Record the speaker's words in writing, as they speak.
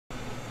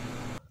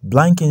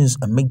Blinken's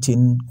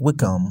meeting will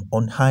come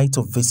on height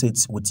of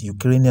visits with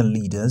Ukrainian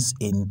leaders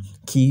in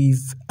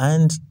Kyiv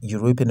and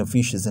European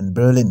officials in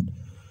Berlin,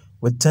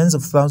 with tens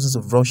of thousands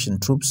of Russian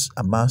troops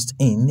amassed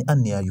in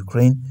and near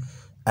Ukraine,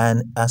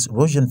 and as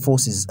Russian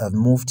forces have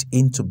moved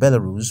into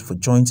Belarus for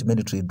joint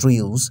military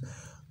drills.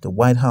 The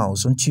White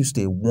House on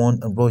Tuesday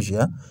warned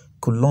Russia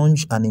could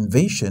launch an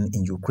invasion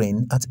in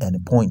Ukraine at any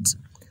point.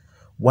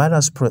 White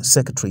House Press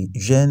Secretary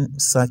Jen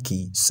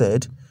Psaki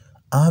said,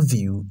 "Our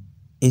view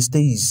is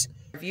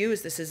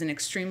this is an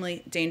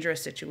extremely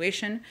dangerous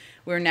situation.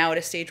 We're now at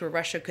a stage where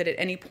Russia could at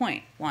any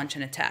point launch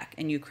an attack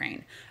in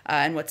Ukraine.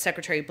 And what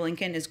Secretary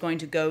Blinken is going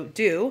to go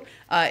do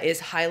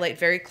is highlight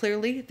very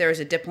clearly there is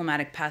a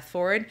diplomatic path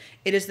forward.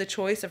 It is the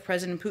choice of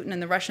President Putin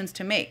and the Russians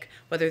to make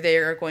whether they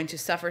are going to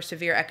suffer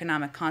severe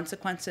economic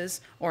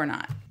consequences or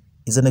not."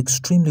 It's an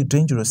extremely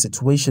dangerous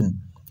situation.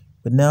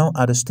 We're now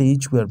at a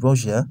stage where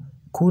Russia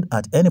could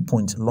at any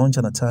point launch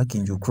an attack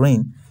in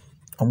Ukraine.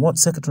 And what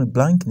Secretary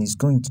Blinken is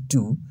going to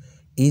do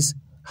is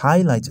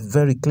highlight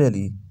very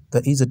clearly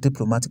there is a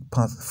diplomatic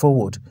path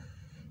forward.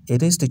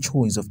 It is the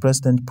choice of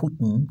President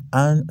Putin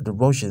and the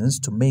Russians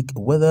to make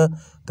whether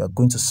they are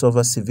going to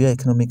suffer severe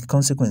economic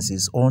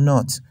consequences or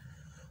not.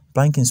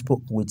 Blinken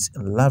spoke with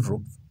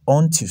Lavrov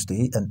on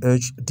Tuesday and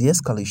urged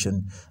de-escalation,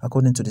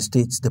 according to the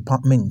State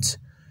Department.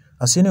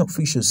 A senior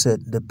official said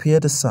the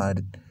pair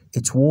decided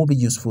it will be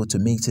useful to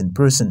meet in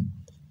person.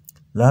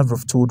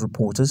 Lavrov told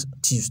reporters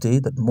Tuesday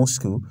that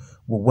Moscow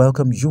will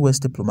welcome U.S.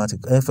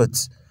 diplomatic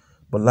efforts,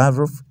 but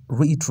Lavrov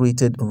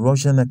reiterated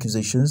Russian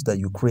accusations that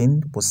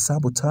Ukraine was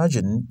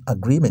sabotaging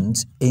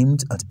agreements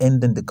aimed at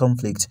ending the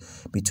conflict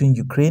between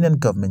Ukrainian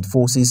government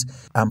forces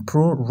and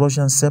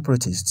pro-Russian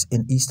separatists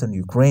in eastern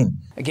Ukraine.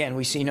 Again,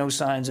 we see no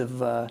signs of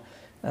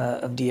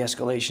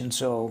de-escalation,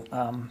 so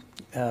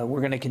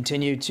we're going to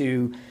continue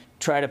to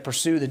try to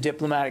pursue the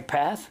diplomatic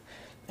path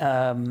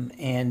and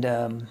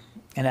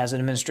as an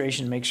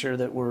administration make sure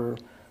that we're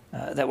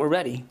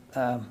ready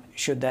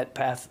should that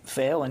path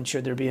fail and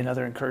should there be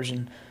another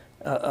incursion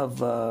of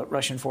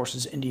Russian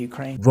forces into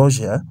Ukraine.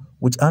 Russia,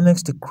 which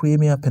annexed the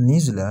Crimea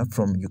Peninsula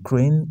from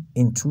Ukraine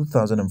in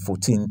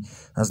 2014,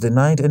 has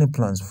denied any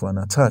plans for an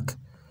attack.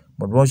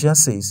 But Russia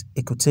says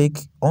it could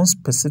take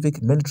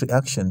unspecific military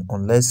action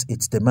unless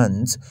its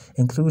demands,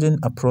 including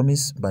a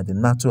promise by the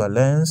NATO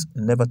alliance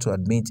never to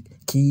admit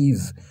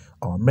Kyiv,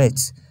 are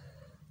met.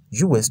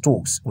 U.S.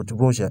 talks with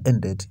Russia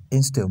ended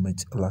in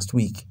stalemate last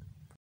week.